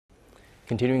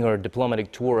Continuing her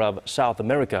diplomatic tour of South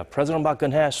America, President Park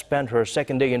Geun has spent her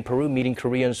second day in Peru meeting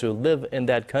Koreans who live in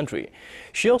that country.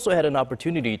 She also had an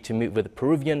opportunity to meet with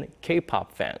Peruvian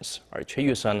K-pop fans. Our Choi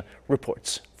You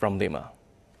reports from Lima.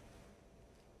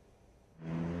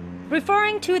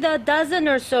 Referring to the dozen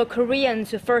or so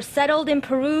Koreans who first settled in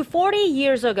Peru 40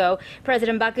 years ago,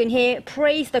 President Park Geun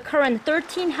praised the current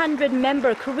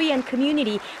 1,300-member Korean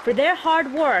community for their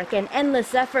hard work and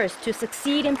endless efforts to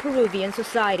succeed in Peruvian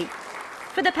society.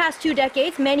 For the past 2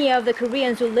 decades, many of the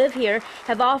Koreans who live here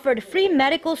have offered free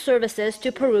medical services to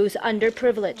Peru's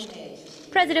underprivileged.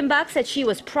 President Park said she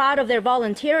was proud of their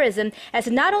volunteerism, as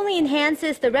it not only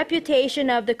enhances the reputation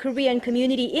of the Korean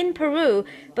community in Peru,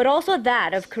 but also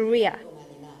that of Korea.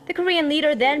 The Korean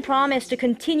leader then promised to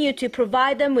continue to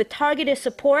provide them with targeted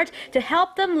support to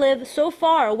help them live so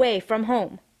far away from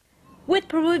home. With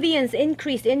Peruvians'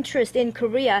 increased interest in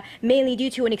Korea, mainly due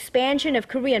to an expansion of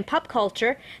Korean pop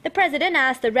culture, the president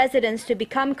asked the residents to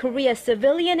become Korea's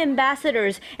civilian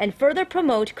ambassadors and further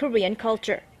promote Korean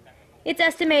culture. It's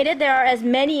estimated there are as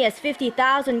many as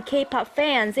 50,000 K-pop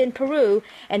fans in Peru,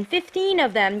 and 15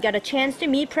 of them got a chance to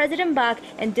meet President Park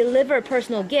and deliver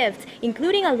personal gifts,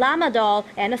 including a llama doll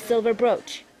and a silver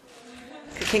brooch.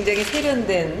 굉장히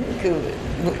세련된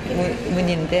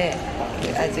문인데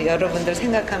아주 여러분들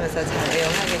생각하면서 잘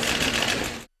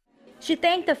애용하겠습니다. She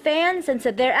thanked the fans and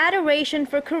said their adoration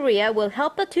for Korea will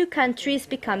help the two countries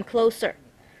become closer.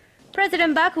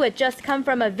 President Park, who had just come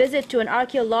from a visit to an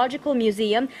archaeological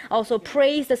museum, also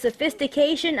praised the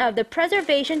sophistication of the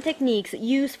preservation techniques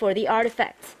used for the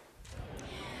artifacts.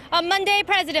 On Monday,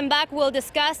 President Park will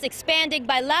discuss expanding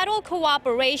bilateral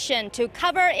cooperation to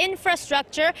cover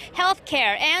infrastructure,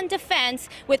 healthcare, and defense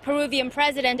with Peruvian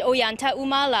President Ollanta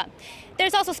Humala.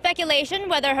 There's also speculation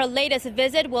whether her latest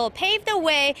visit will pave the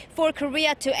way for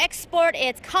Korea to export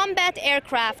its combat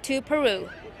aircraft to Peru.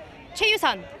 Choi You,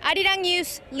 Arirang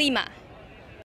News, Lima.